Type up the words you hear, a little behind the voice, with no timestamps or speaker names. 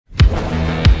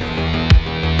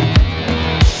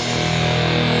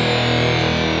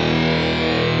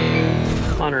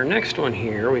next one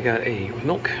here, we got a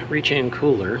milk reach-in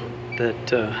cooler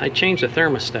that I changed the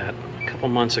thermostat a couple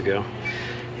months ago.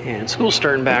 And school's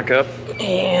starting back up,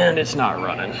 and it's not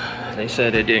running. They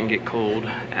said it didn't get cold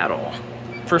at all.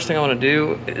 First thing I want to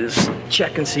do is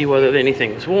check and see whether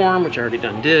anything was warm, which I already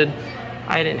done did.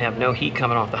 I didn't have no heat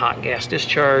coming off the hot gas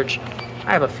discharge.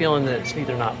 I have a feeling that it's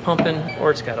either not pumping or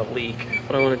it's got a leak.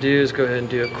 What I want to do is go ahead and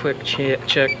do a quick check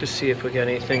to see if we got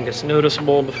anything that's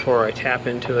noticeable before I tap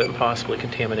into it and possibly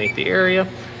contaminate the area.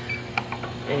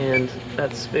 And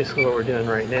that's basically what we're doing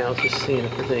right now, just seeing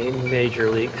if there's any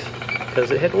major leaks, because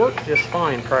it had worked just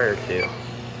fine prior to.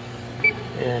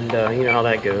 And you know how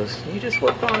that goes. You just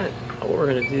work on it. What we're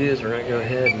going to do is we're going to go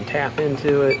ahead and tap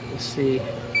into it and see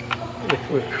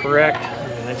if we're correct.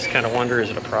 And I just kind of wonder, is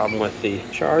it a problem with the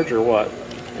charge or what?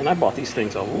 And I bought these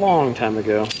things a long time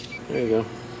ago. There you go.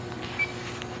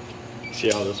 See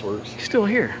how this works? Still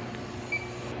here.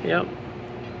 Yep.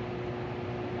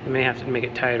 I may have to make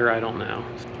it tighter, I don't know.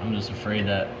 I'm just afraid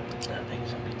that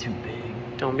thing's gonna be too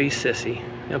big. Don't be sissy.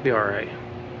 It'll be alright.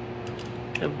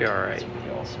 It'll be alright. That's what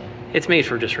they all say. It's made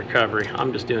for just recovery.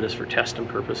 I'm just doing this for testing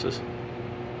purposes.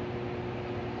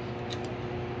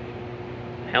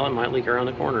 Hell, it might leak around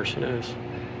the corners, who knows?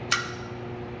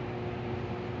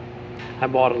 I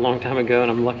bought it a long time ago,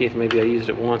 and I'm lucky if maybe I used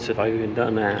it once, if I've even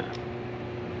done that.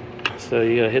 So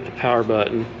you gotta hit the power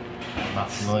button. I'm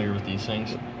not familiar with these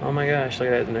things. Oh my gosh, look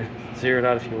at that. And they're zeroed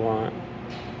out if you want.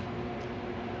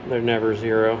 They're never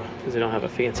zero, because they don't have a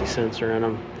fancy sensor in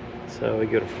them. So we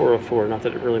go to 404, not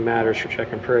that it really matters for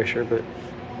checking pressure, but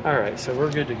all right, so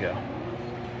we're good to go.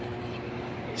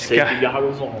 Safety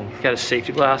goggles on. Got his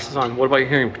safety glasses on. What about your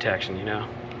hearing protection, you know?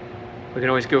 We can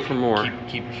always go for more.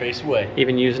 Keep your face away.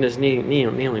 Even using his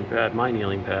kneeling pad, my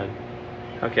kneeling pad.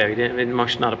 Okay, it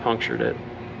must not have punctured it.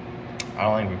 I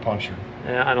don't think we punctured.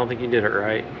 Yeah, I don't think you did it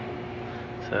right.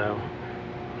 So,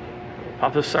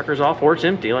 pop those suckers off, or it's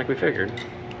empty like we figured.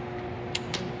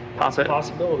 Pop it.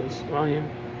 Possibilities. Well, yeah.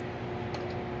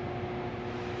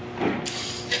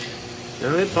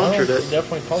 No, it punctured it.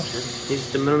 Definitely punctured.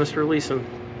 Needs de minimis releasing.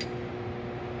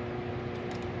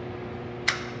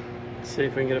 Let's see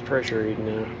if we can get a pressure reading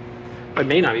now. I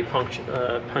may not be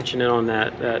punching in on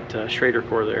that Schrader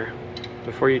core there.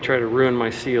 Before you try to ruin my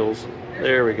seals.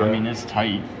 There we go. I mean, it's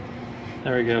tight.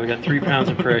 There we go. We got 3 pounds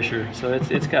of pressure, so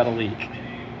it's got a leak.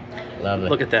 Lovely.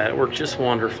 Look at that. It worked just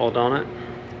wonderful, don't it?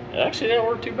 It actually didn't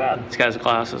work too bad. This guy's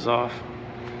glasses off.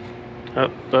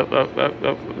 Up.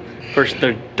 Of course,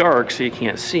 they're dark, so you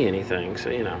can't see anything. So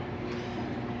you know.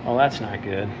 Well, that's not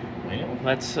good. Yeah.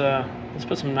 Let's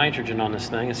put some nitrogen on this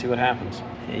thing and see what happens.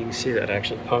 Yeah, you can see that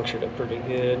actually punctured it pretty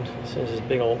good. As soon as his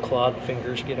big old clawed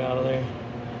fingers get out of there,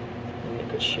 and it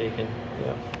gets shaking.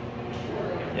 Yep.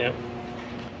 Yep.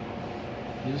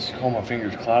 You just call my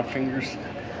fingers cloud fingers?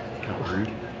 Kind of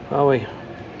rude. Well, we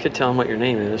could tell him what your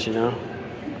name is, you know.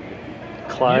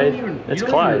 Clyde. It's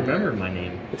Clyde. Even remember my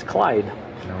name. It's Clyde.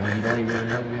 No, you don't even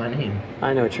remember my name.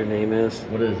 I know what your name is.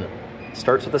 What is it?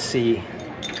 Starts with a C.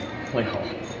 Well,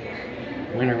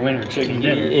 winner, chicken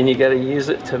dinner. And you got to use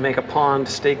it to make a pond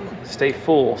stay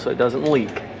full so it doesn't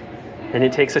leak. And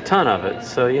it takes a ton of it,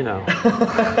 so you know.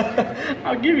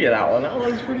 I'll give you that one. That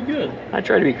one's pretty good. I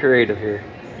try to be creative here.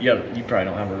 You probably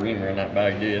don't have a reamer in that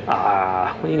bag, do you?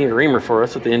 What do you need a reamer for?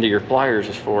 That's what the end of your pliers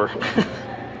is for.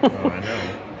 Oh, I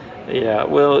know. Yeah,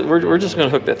 well, we're just going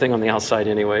to hook that thing on the outside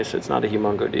anyway, so it's not a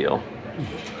humongo deal.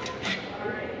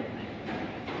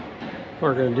 What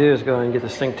we're going to do is go ahead and get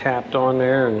this thing tapped on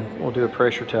there, and we'll do a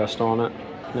pressure test on it.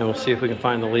 And then we'll see if we can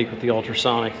find the leak with the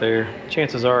ultrasonic there.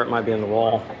 Chances are it might be in the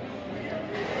wall.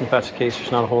 If that's the case,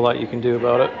 there's not a whole lot you can do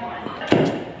about it.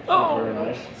 Oh! Very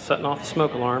nice. Setting off the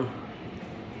smoke alarm.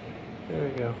 There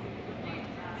we go.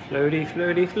 Floaty,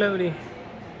 floaty, floaty.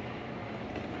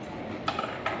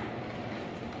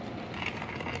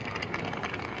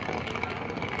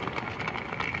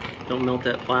 Don't melt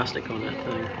that plastic on that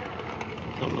thing.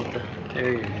 Don't melt that.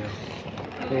 There you go.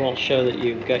 It won't show that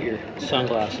you've got your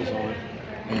sunglasses on.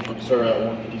 Start at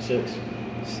 156.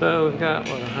 So we've got,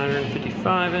 what,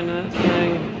 155 in that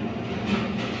thing.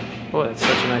 Boy, that's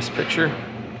such a nice picture.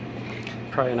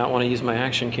 Probably not want to use my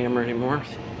action camera anymore.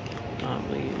 Not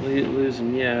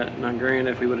losing yet. Now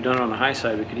granted, if we would have done it on the high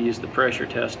side, we could use the pressure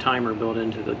test timer built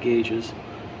into the gauges.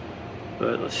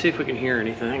 But let's see if we can hear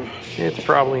anything. It's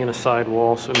probably in a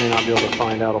sidewall, so we may not be able to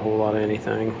find out a whole lot of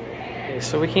anything. Okay,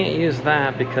 so we can't use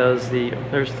that because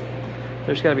there's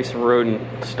got to be some rodent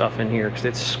stuff in here because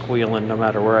it's squealing no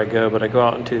matter where I go. But I go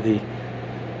out into the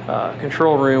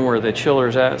control room where the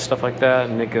chiller's at and stuff like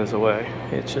that, and it goes away.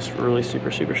 It's just really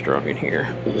super strong in here.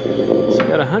 So I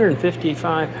got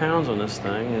 155 pounds on this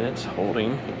thing, and it's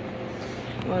holding.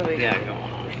 What do we got going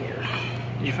on here?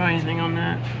 Did you find anything on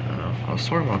that? I was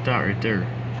talking about that right there.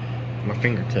 My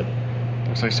fingertip.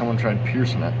 Looks like someone tried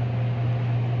piercing it.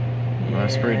 I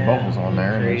sprayed bubbles on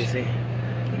there. Crazy.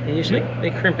 They usually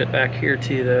they crimp it back here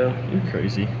too, though. You're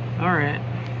crazy. All right.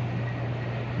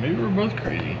 Maybe we're both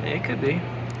crazy. It could be.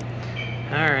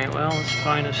 All right. Well, let's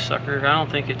find this sucker. I don't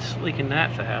think it's leaking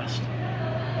that fast.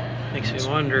 Makes me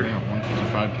wonder. Yeah,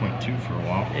 155.2 for a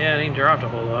while. Yeah, it ain't dropped a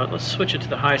whole lot. Let's switch it to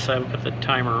the high side and put the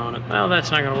timer on it. Well,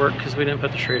 that's not going to work because we didn't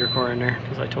put the Schrader core in there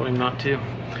because I told him not to.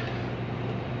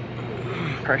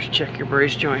 Probably should check your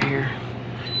brace joint here.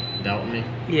 Doubt me?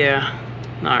 Yeah,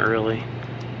 not really.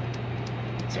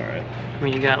 It's alright. I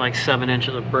mean, you got like 7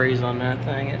 inches of braze on that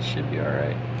thing. It should be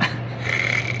alright.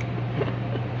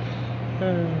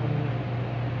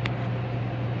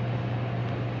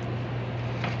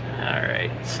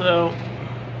 Alright, so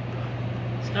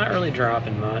it's not really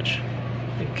dropping much.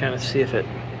 You can kind of see if it...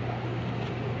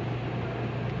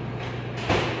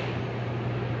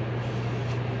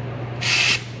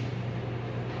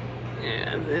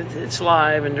 Yeah, it's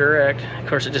live and direct. Of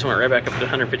course, it just went right back up to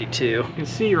 152. You can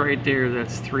see right there,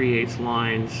 that's 3/8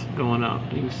 lines going up.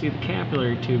 You can see the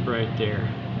capillary tube right there.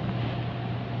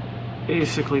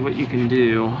 Basically, what you can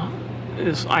do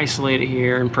is isolate it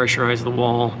here and pressurize the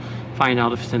wall, find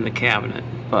out if it's in the cabinet.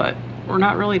 But we're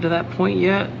not really to that point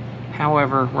yet.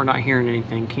 However, we're not hearing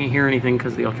anything. Can't hear anything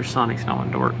because the ultrasonic's not on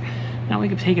door. Now we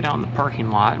could take it out in the parking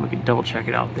lot and we could double check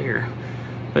it out there.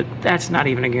 But that's not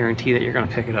even a guarantee that you're going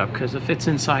to pick it up, because if it's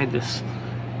inside this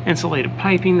insulated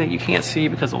piping that you can't see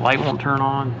because the light won't turn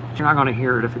on, you're not going to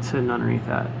hear it if it's hidden underneath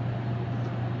that.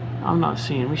 I'm not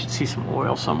seeing, we should see some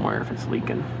oil somewhere if it's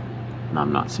leaking. And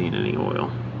I'm not seeing any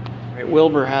oil. All right,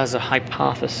 Wilbur has a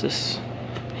hypothesis.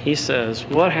 He says,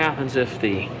 what happens if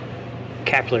the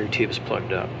capillary tube is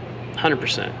plugged up?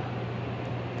 100%.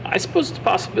 I suppose it's a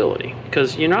possibility,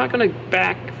 because you're not going to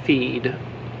back feed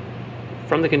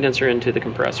from the condenser into the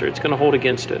compressor. It's going to hold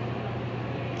against it.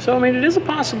 So, I mean, it is a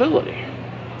possibility.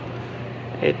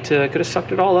 It could have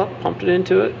sucked it all up, pumped it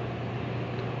into it.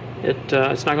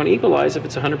 It's not going to equalize if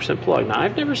it's 100% plugged. Now,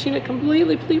 I've never seen it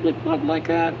completely plugged like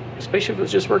that, especially if it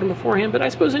was just working beforehand, but I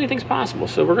suppose anything's possible.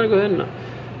 So we're going to go ahead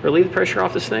and relieve the pressure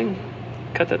off this thing,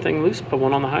 cut that thing loose, put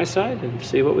one on the high side, and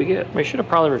see what we get. We should have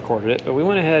probably recorded it, but we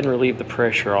went ahead and relieved the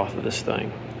pressure off of this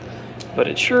thing. But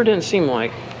it sure didn't seem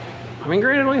like, I mean,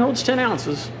 granted, it only holds 10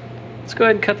 ounces. Let's go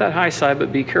ahead and cut that high side,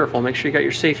 but be careful. Make sure you got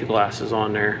your safety glasses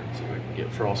on there. So I can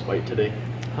get frostbite today.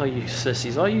 Oh, you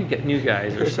sissies. All you new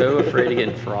guys are so afraid of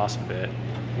getting frostbite.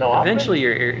 No, eventually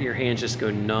your hands just go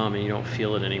numb and you don't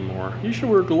feel it anymore. You should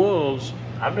wear gloves.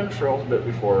 I've been frostbit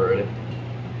before already.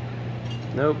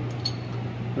 Nope.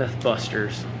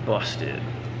 Mythbusters busted.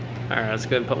 Alright, let's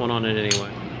go ahead and put one on it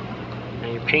anyway.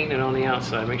 Now you're painting it on the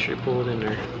outside. Make sure you pull it in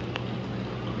there.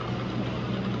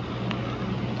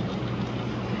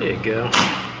 There you go.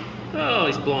 Oh,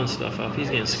 he's blowing stuff up. He's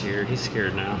getting scared. He's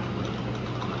scared now.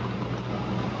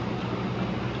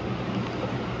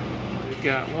 We've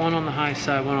got one on the high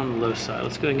side, one on the low side.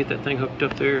 Let's go ahead and get that thing hooked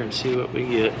up there and see what we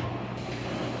get.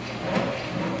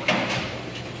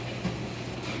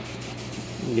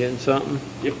 You getting something?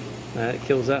 Yep. That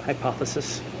kills that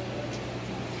hypothesis.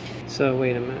 So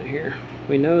wait a minute here.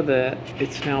 We know that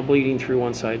it's now bleeding through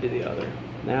one side to the other.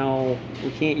 Now we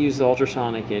can't use the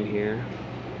ultrasonic in here.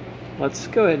 Let's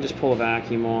go ahead and just pull a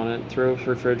vacuum on it, throw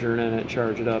refrigerant in it,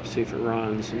 charge it up, see if it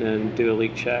runs, and then do a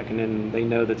leak check. And then they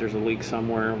know that there's a leak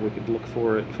somewhere. We could look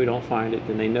for it. If we don't find it,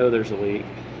 then they know there's a leak.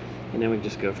 And then we can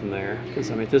just go from there.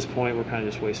 Because I mean, at this point, we're kind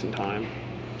of just wasting time.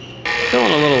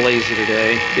 Feeling a little lazy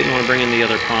today. Didn't want to bring in the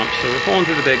other pump. So we're pulling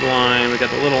through the big line. We got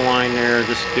the little line there,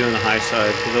 just doing the high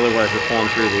side. Because otherwise we're pulling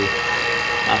through the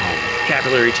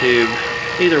capillary tube.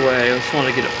 Either way, I just want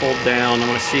to get it pulled down. I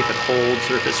want to see if it holds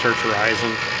or if it starts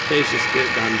rising. Please just get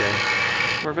it done day.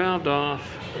 We're valved off.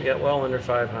 We got well under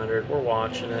 500. We're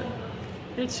watching it.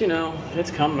 It's, you know, it's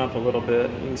coming up a little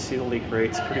bit. You can see the leak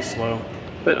rate's pretty slow.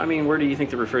 But, I mean, where do you think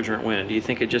the refrigerant went? Do you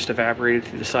think it just evaporated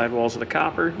through the sidewalls of the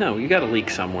copper? No, you got a leak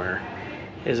somewhere.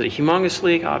 Is it a humongous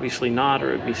leak? Obviously not,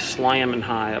 or it'd be slamming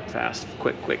high up fast.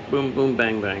 Quick, boom, boom,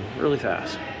 bang, bang. Really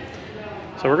fast.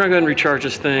 So we're going to go ahead and recharge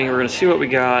this thing. We're going to see what we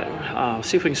got.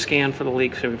 See if we can scan for the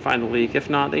leak so we can find the leak. If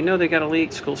not, they know they got a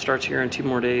leak. School starts here in 2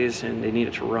 more days and they need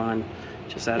it to run.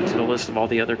 Just add it to the list of all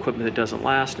the other equipment that doesn't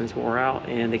last and is wore out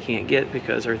and they can't get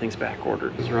because everything's back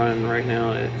ordered. It's running right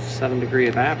now at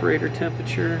 7-degree evaporator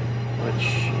temperature,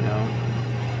 which, you know,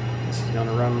 this is going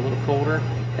to run a little colder.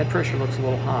 Head pressure looks a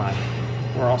little high.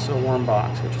 We're also a warm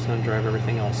box, which is going to drive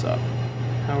everything else up.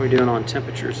 How are we doing on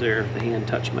temperatures there, the hand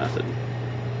touch method?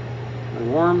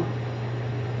 Warm,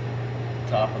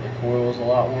 top of the coil is a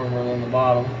lot warmer than the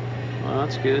bottom. Well,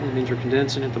 that's good. It means you're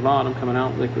condensing at the bottom, coming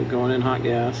out liquid, going in hot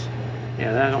gas.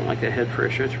 Yeah, I don't like that head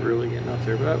pressure. It's really getting up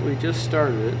there, but we just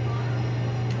started it.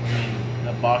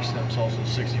 That box temp's also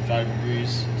 65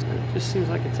 degrees. It just seems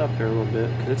like it's up there a little bit,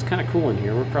 because it's kind of cool in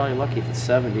here. We're probably lucky if it's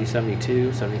 70,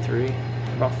 72, 73.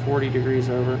 About 40 degrees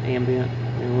over ambient.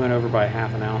 We went over by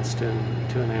half an ounce to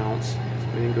an ounce. So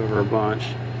we didn't go over a bunch.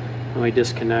 When we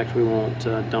disconnect, we won't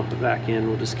dump it back in.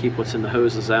 We'll just keep what's in the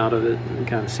hoses out of it and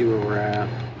kind of see where we're at.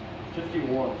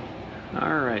 51.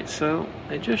 Alright, so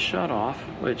they just shut off,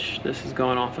 which this is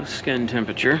going off of skin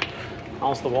temperature.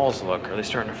 How's the walls look? Are they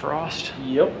starting to frost?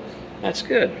 Yep. That's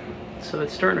good. So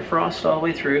it's starting to frost all the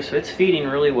way through, so it's feeding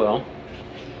really well.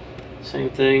 Same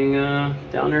thing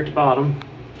down there at the bottom.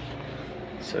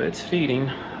 So it's feeding.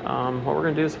 What we're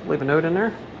going to do is leave a note in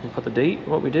there and put the date,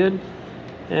 what we did.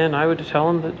 And I would tell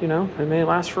them that, you know, it may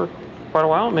last for quite a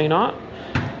while, it may not.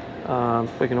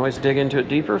 We can always dig into it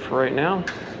deeper. For right now,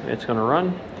 it's going to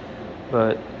run.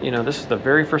 But, you know, this is the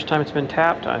very first time it's been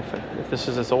tapped. If this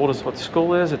is as old as what the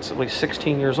school is, it's at least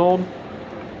 16 years old.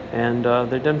 And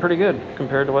they've done pretty good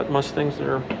compared to what most things that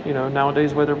are, you know,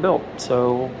 nowadays where they're built.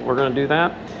 So we're going to do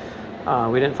that.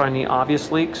 We didn't find any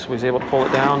obvious leaks. We was able to pull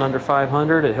it down under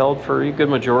 500. It held for a good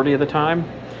majority of the time.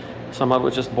 Some of it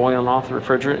was just boiling off the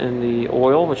refrigerant in the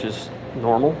oil, which is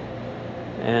normal.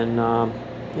 And,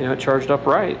 you know, it charged up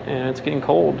right, and it's getting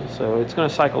cold. So it's going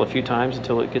to cycle a few times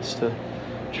until it gets to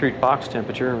true box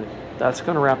temperature. That's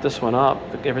going to wrap this one up.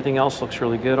 Everything else looks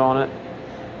really good on it.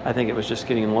 I think it was just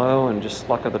getting low, and just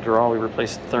luck of the draw, we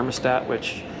replaced the thermostat,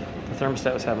 which the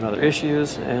thermostat was having other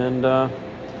issues, and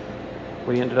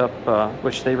we ended up,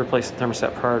 which they replaced the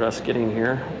thermostat prior to us getting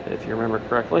here, if you remember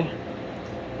correctly.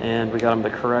 And we got them the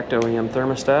correct OEM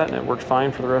thermostat, and it worked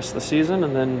fine for the rest of the season.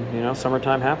 And then, you know,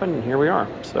 summertime happened, and here we are.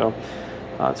 So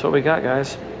that's what we got,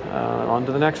 guys. On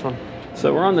to the next one.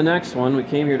 So we're on the next one. We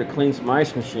came here to clean some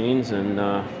ice machines, and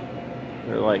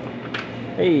they're like,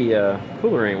 hey,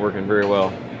 cooler ain't working very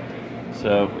well.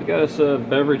 So we got us a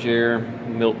beverage air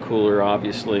milk cooler,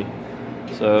 obviously.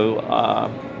 So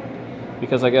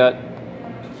because I got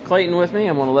Clayton with me,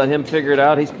 I'm going to let him figure it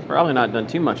out. He's probably not done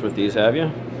too much with these, have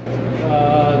you?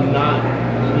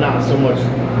 Not so much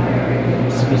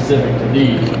specific to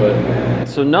these, but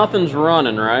so nothing's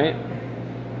running, right?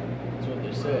 that's what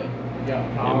they say. We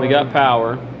got power. And we got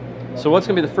power. So what's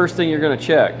going to be the first thing you're going to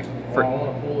check? Well, I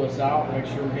want to pull this out, make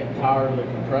sure we're getting power to the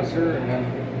compressor, and then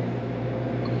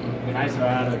it'd be nice if I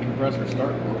had a compressor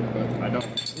start cord, but I don't.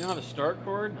 You don't have a start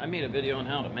cord? I made a video on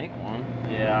how to make one.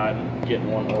 Yeah, I'm getting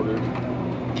one ordered.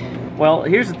 Well,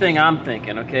 here's the thing I'm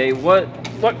thinking, okay?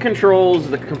 What controls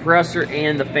the compressor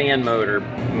and the fan motor?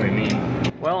 What do you mean?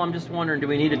 Well, I'm just wondering, do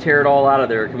we need to tear it all out of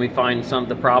there? Can we find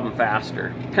the problem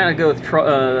faster? Kind of go with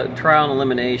trial and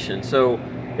elimination. So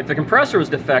if the compressor was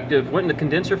defective, wouldn't the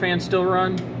condenser fan still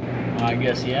run? I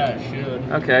guess, yeah, it should.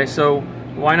 Okay, so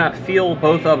why not feel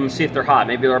both of them, see if they're hot?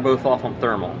 Maybe they're both off on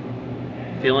thermal.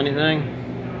 Feel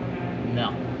anything?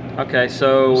 No. Okay,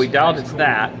 so we doubt it's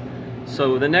that.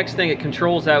 So the next thing it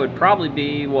controls that would probably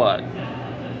be what?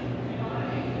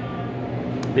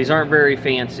 These aren't very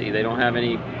fancy. They don't have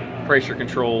any pressure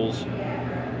controls.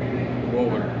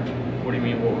 What do you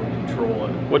mean what would control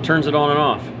it? What turns it on and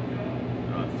off?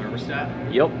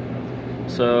 Thermostat? Yep.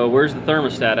 So where's the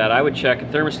thermostat at? I would check the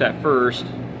thermostat first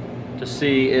to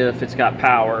see if it's got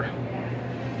power.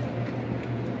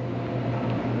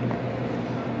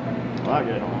 Well, I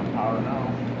get it on power now.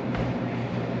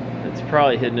 It's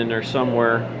probably hidden in there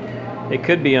somewhere. It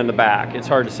could be on the back. It's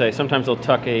hard to say. Sometimes they'll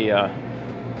tuck a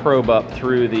probe up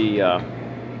through the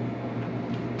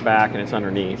back and it's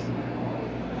underneath.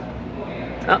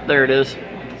 Oh, there it is.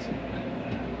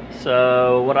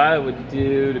 So what I would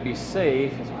do to be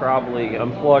safe is probably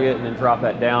unplug it and then drop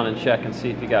that down and check and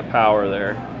see if you got power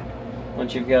there.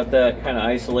 Once you've got that kind of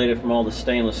isolated from all the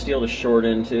stainless steel to short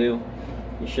into,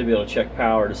 you should be able to check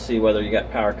power to see whether you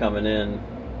got power coming in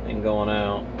and going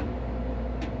out.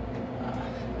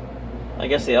 I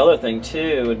guess the other thing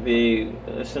too would be,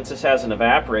 since this has an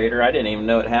evaporator, I didn't even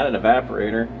know it had an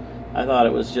evaporator. I thought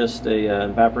it was just a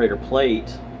evaporator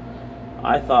plate.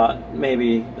 I thought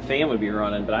maybe the fan would be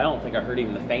running, but I don't think I heard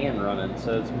even the fan running.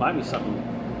 So it might be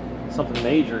something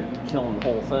major killing the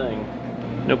whole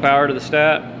thing. No power to the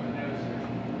stat?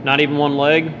 Not even one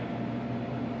leg?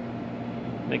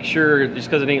 Make sure, just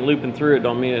because it ain't looping through it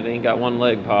don't mean it ain't got one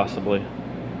leg possibly.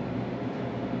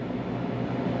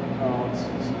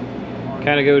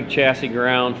 Kind of go chassis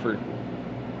ground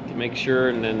to make sure,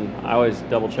 and then I always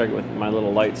double check it with my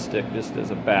little light stick just as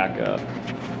a backup.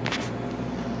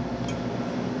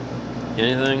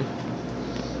 Anything?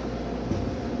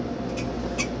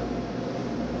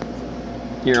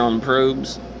 Here on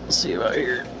probes. Let's see about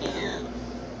here.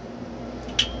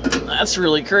 That's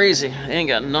really crazy. Ain't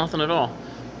got nothing at all.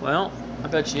 Well, I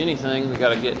bet you anything we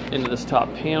gotta get into this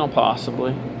top panel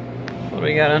possibly. What do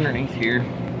we got underneath here?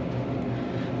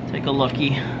 Take a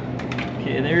looky.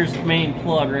 Okay, there's the main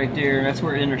plug right there. That's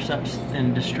where it intercepts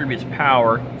and distributes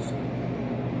power.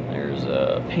 There's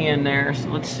a pan there. So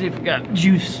let's see if we got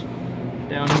juice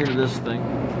down here to this thing.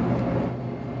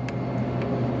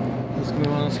 This is gonna be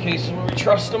one of those cases where we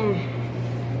trust them.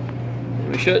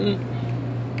 We shouldn't.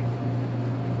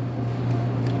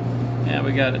 Yeah,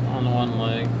 we got it on one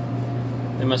leg.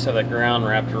 They must have that ground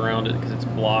wrapped around it because it's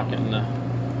blocking the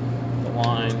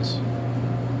lines.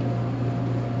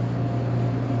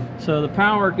 So the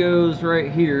power goes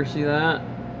right here, see that?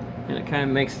 And it kind of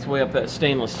makes its way up that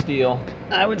stainless steel.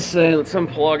 I would say let's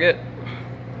unplug it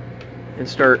and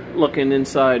start looking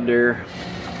inside there.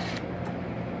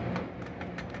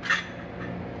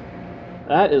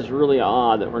 That is really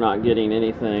odd that we're not getting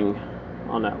anything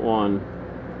on that one.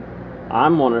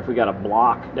 I'm wondering if we got a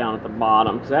block down at the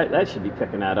bottom, because that should be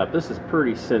picking that up. This is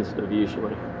pretty sensitive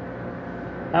usually.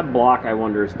 That block, I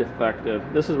wonder, is defective.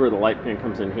 This is where the light pin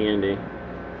comes in handy.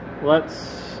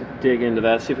 Let's dig into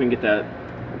that, see if we can get that,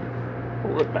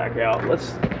 pull it back out.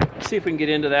 Let's see if we can get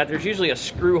into that. There's usually a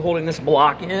screw holding this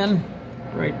block in,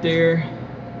 right there.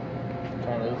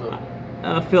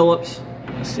 Phillips.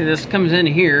 Let's see, this comes in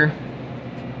here.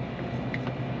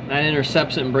 That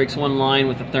intercepts it and breaks one line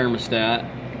with the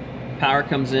thermostat. Power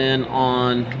comes in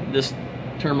on this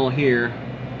terminal here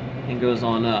and goes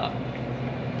on up.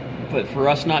 But for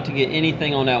us not to get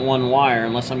anything on that one wire,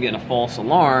 unless I'm getting a false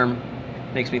alarm,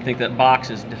 makes me think that box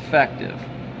is defective.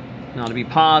 Now to be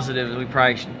positive, we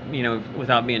probably should, you know,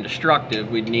 without being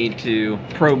destructive, we'd need to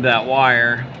probe that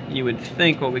wire. You would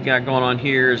think what we got going on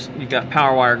here is you've got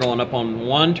power wire going up on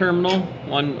one terminal,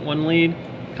 one lead,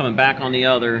 coming back on the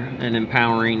other, and then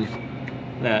powering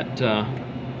that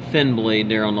thin blade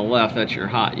there on the left. That's your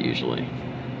hot usually.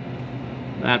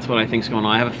 That's what I think's going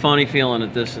on. I have a funny feeling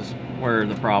that this is where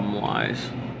the problem lies.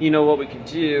 You know what we could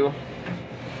do?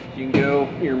 You can go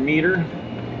your meter,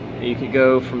 and you could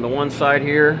go from the one side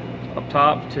here up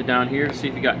top to down here to see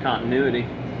if you got continuity.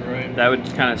 Right. That would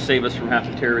kind of save us from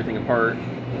having to tear everything apart.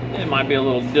 It might be a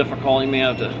little difficult. You may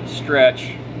have to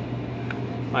stretch.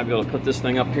 Might be able to put this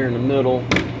thing up here in the middle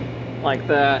like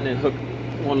that, and then hook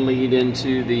one lead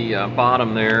into the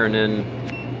bottom there, and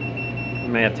then you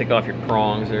may have to take off your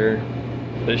prongs there.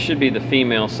 But it should be the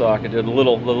female socket, the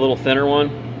little thinner one.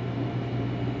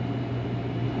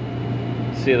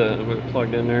 See the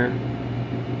plugged in there,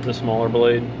 the smaller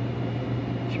blade.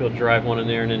 Should be able to drive one in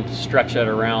there and then stretch that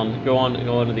around. Go on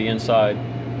to the inside.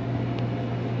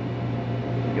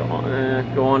 Go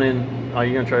on in. Oh,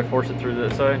 you're gonna try to force it through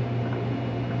that side?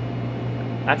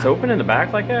 That's open in the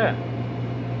back like that?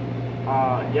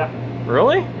 Yeah.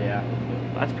 Really? Yeah.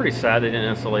 That's pretty sad they didn't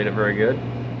insulate it very good.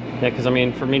 Yeah, because I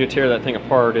mean, for me to tear that thing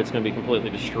apart, it's going to be completely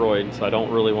destroyed, so I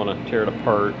don't really want to tear it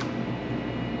apart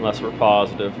unless we're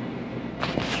positive.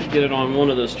 Should get it on one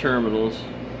of those terminals.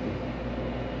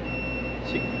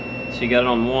 So you got it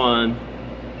on one.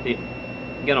 You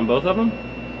got it on both of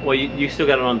them? Well, you still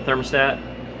got it on the thermostat?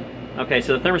 Okay,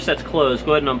 so the thermostat's closed.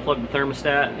 Go ahead and unplug the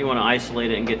thermostat. You want to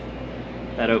isolate it and get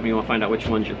that open. You want to find out which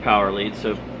one's your power lead.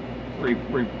 So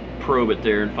probe it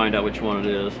there and find out which one it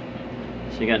is.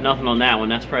 So you got nothing on that one.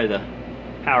 That's probably the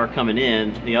power coming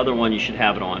in. The other one you should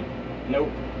have it on.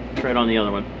 Nope. Try it on the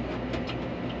other one.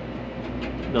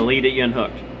 The lead that you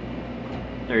unhooked.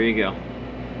 There you go.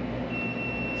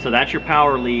 So that's your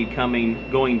power lead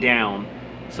going down.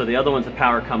 So the other one's the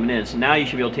power coming in. So now you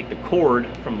should be able to take the cord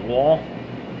from the wall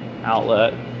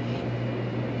outlet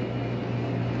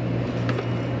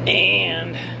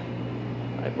and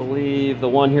I believe the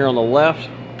one here on the left,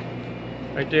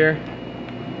 right there,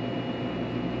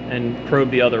 and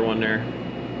probe the other one there.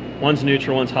 One's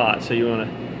neutral, one's hot, so you want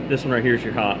to, this one right here is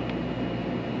your hot.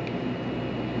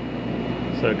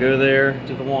 So go there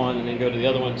to the one and then go to the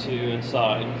other one too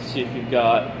inside. See if you've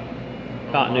got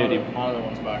continuity. My other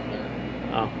one's back there.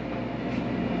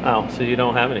 Oh, so you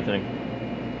don't have anything.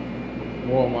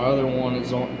 Well, my other one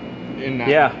is in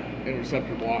that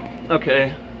interceptor block.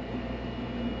 Okay.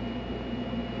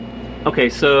 Okay,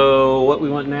 so what we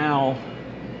want now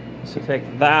is to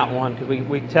take that one, because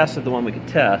we tested the one we could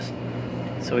test.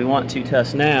 So we want to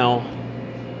test now,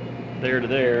 there to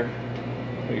there.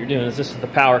 What you're doing is this is the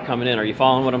power coming in. Are you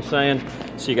following what I'm saying?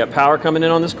 So you got power coming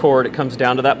in on this cord. It comes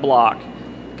down to that block.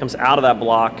 It comes out of that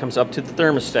block, comes up to the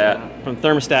thermostat. From the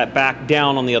thermostat back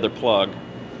down on the other plug.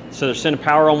 So they're sending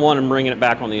power on one and bringing it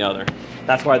back on the other.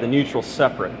 That's why the neutral's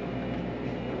separate.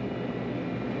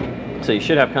 So you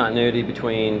should have continuity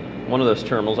between one of those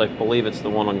terminals. I believe it's the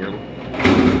one on your,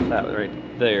 that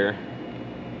right there.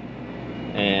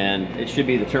 And it should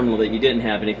be the terminal that you didn't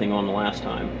have anything on the last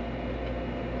time.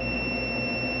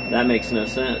 That makes no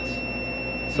sense.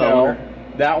 So no,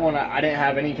 that one, I didn't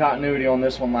have any continuity on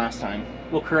this one last time.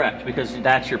 Well, correct, because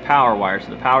that's your power wire.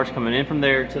 So the power's coming in from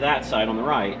there to that side on the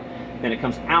right. Then it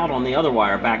comes out on the other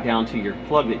wire back down to your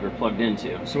plug that you're plugged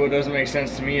into. So what doesn't make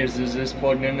sense to me is this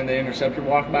plugged into the interceptor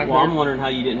block back there? Well, I'm wondering how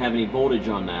you didn't have any voltage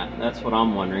on that. That's what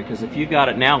I'm wondering, because if you've got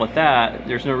it now with that,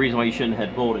 there's no reason why you shouldn't have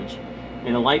had voltage.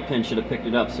 And the light pin should have picked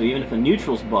it up. So even if the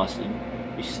neutral's busted,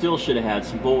 you still should have had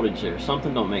some voltage there.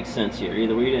 Something don't make sense here.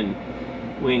 Either we ain't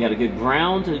got a good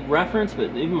ground to reference,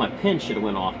 but even my pin should have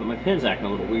went off, but my pin's acting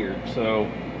a little weird. So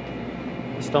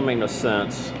this don't make no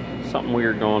sense. Something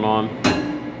weird going on.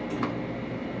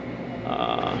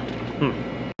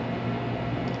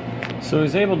 So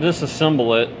he's able to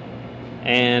disassemble it,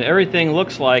 and everything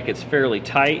looks like it's fairly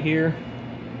tight here,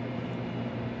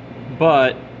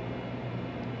 but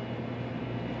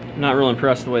I'm not real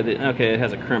impressed the way that, okay, it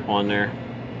has a crimp on there.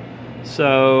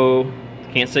 So,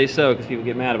 can't say so because people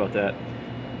get mad about that.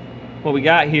 What we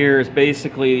got here is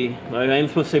basically, I'm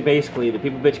supposed to say basically, the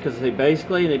people bitch because they say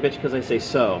basically, and they bitch because they say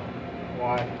so.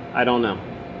 Why? I don't know.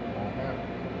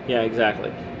 Yeah,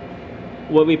 exactly.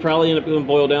 What we probably end up going to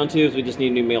boil down to is we just need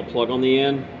a new male plug on the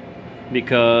end,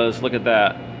 because look at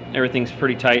that. Everything's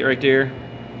pretty tight right there.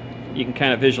 You can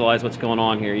kind of visualize what's going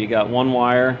on here. You got one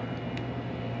wire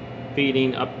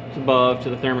feeding up above to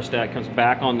the thermostat, comes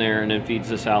back on there, and then feeds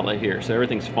this outlet here. So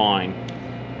everything's fine.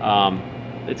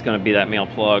 It's going to be that male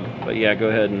plug, but yeah, go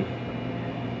ahead and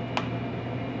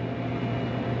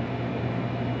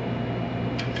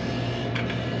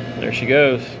there she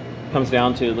goes. Comes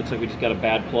down to, it looks like we just got a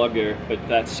bad plug there, but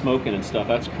that's smoking and stuff.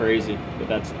 That's crazy. But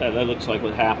that looks like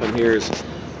what happened here is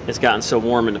it's gotten so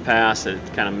warm in the past that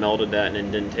it kind of melted that and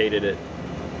indentated it.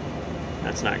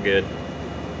 That's not good.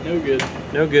 No good.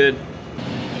 No good.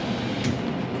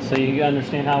 So you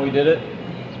understand how we did it?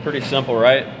 It's pretty simple,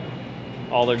 right?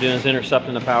 All they're doing is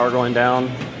intercepting the power going down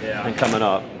and coming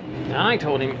up. Now I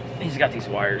told him he's got these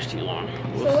wires too long.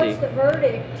 We'll see. What's the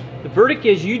verdict? The verdict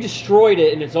is you destroyed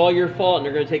it and it's all your fault, and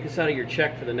they're going to take this out of your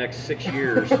check for the next 6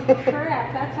 years. Correct.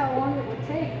 That's how long it would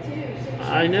take, too. 6 years.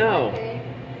 I know.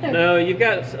 No, you've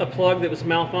got a plug that was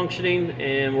malfunctioning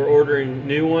and we're ordering a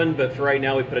new one, but for right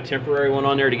now we put a temporary one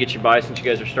on there to get you by since you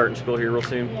guys are starting school here real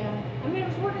soon. Yeah. I mean, it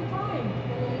was working fine. And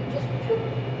then it just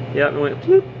ploop. Yep, it went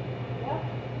bloop. Yep.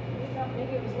 We thought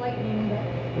maybe it was lightning, but...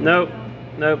 Nope.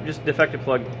 Nope, just defective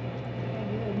plug.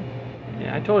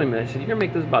 Yeah, Yeah, I told him, I said, you're going to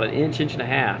make this about an inch, inch and a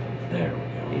half. There we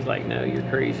go. He's like, no, you're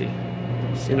crazy.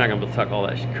 You're not going to be able to tuck all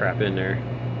that crap in there.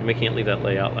 And we can't leave that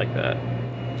layout like that.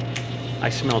 I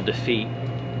smell defeat.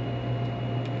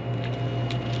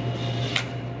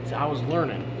 So I was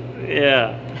learning.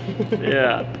 Yeah.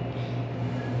 Yeah.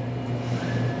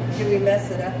 Did we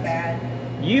mess it up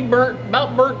bad? You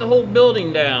about burnt the whole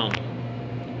building down.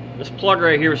 This plug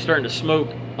right here was starting to smoke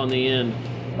on the end.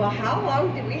 Well, how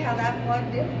long did we have that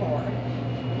plugged in for?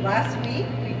 Last week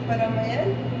we put them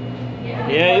in? Yeah,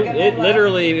 it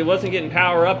literally, it wasn't getting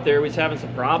power up there. We was having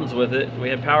some problems with it. We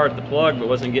had power at the plug, but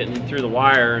wasn't getting through the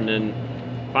wire. And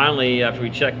then finally, after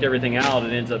we checked everything out,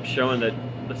 it ends up showing that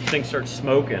the thing starts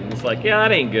smoking. It's like, yeah,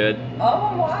 that ain't good.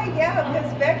 Oh, why? Yeah,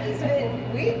 because Becky's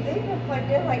been, they've been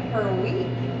plugged in like for a week.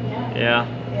 Yeah.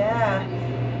 Yeah.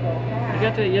 You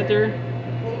got that yet there?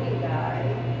 Cleaning guy,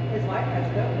 his wife has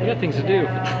to go. You got things to do.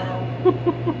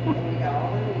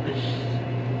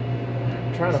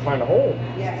 I'm trying to find a hole.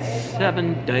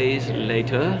 7 days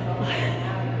later.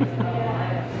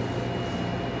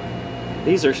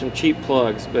 These are some cheap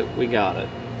plugs, but we got it.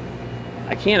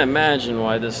 I can't imagine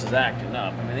why this is acting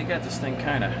up. I mean, they got this thing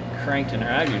kind of cranked in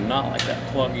there. I do not like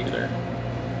that plug either.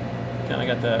 Kind of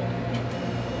got that.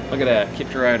 Look at that,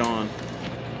 kicked right on.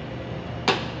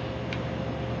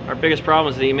 Our biggest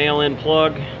problem is the mail-in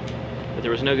plug, but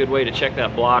there was no good way to check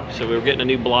that block, so we were getting a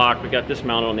new block. We got this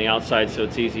mounted on the outside, so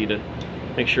it's easy to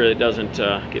make sure it doesn't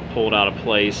get pulled out of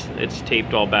place. It's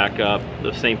taped all back up.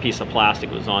 The same piece of plastic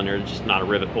was on there, just not a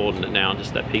rivet holding it down,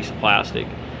 just that piece of plastic,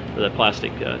 or that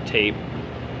plastic tape,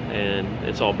 and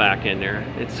it's all back in there.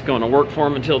 It's going to work for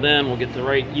them until then. We'll get the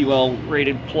right UL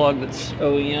rated plug that's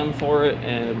OEM for it,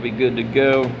 and it'll be good to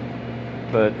go.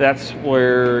 But that's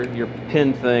where your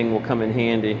pin thing will come in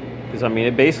handy, because I mean,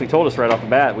 it basically told us right off the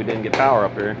bat we didn't get power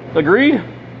up there. Agreed?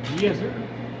 Yes, sir.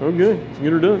 Okay,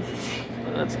 get her done.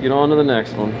 Let's get on to the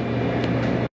next one.